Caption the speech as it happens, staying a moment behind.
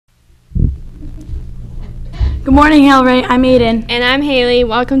Good morning, Hale-Ray. I'm Aidan. And I'm Hailey.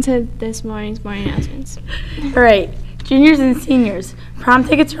 Welcome to this morning's morning announcements. All right, juniors and seniors. Prom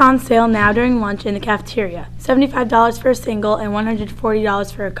tickets are on sale now during lunch in the cafeteria. $75 for a single and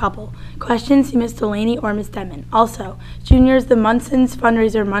 $140 for a couple. Questions, see Miss Delaney or Miss Denman. Also, juniors, the Munson's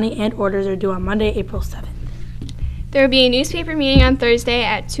fundraiser money and orders are due on Monday, April 7th. There will be a newspaper meeting on Thursday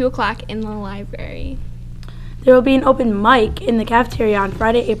at 2 o'clock in the library. There will be an open mic in the cafeteria on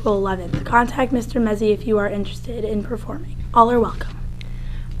Friday, April 11th. Contact Mr. Mezzi if you are interested in performing. All are welcome.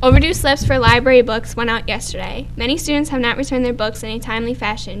 Overdue slips for library books went out yesterday. Many students have not returned their books in a timely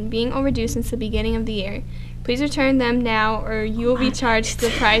fashion, being overdue since the beginning of the year. Please return them now or you will be charged the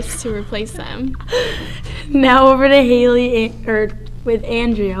price to replace them. Now over to Hailey with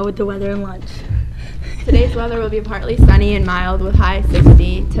Andrea with the weather and lunch. Today's weather will be partly sunny and mild with high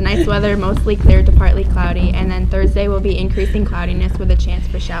 60. Tonight's weather mostly clear to partly cloudy, and then Thursday will be increasing cloudiness with a chance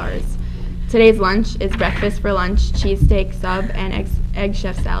for showers. Today's lunch is breakfast for lunch, cheesesteak sub, and egg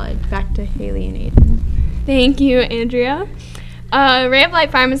chef salad. Back to Hailey and Aidan. Thank you, Andrea. Ray of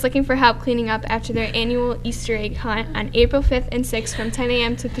Light Farm is looking for help cleaning up after their annual Easter egg hunt on April 5th and 6th from 10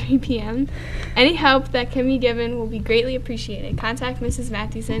 a.m. to 3 p.m. Any help that can be given will be greatly appreciated. Contact Mrs.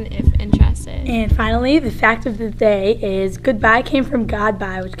 Mathewson if interested. And finally, the fact of the day is goodbye came from God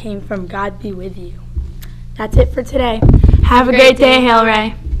bye, which came from God be with you. That's it for today. Have a great day,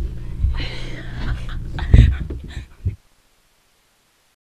 Hale-Ray.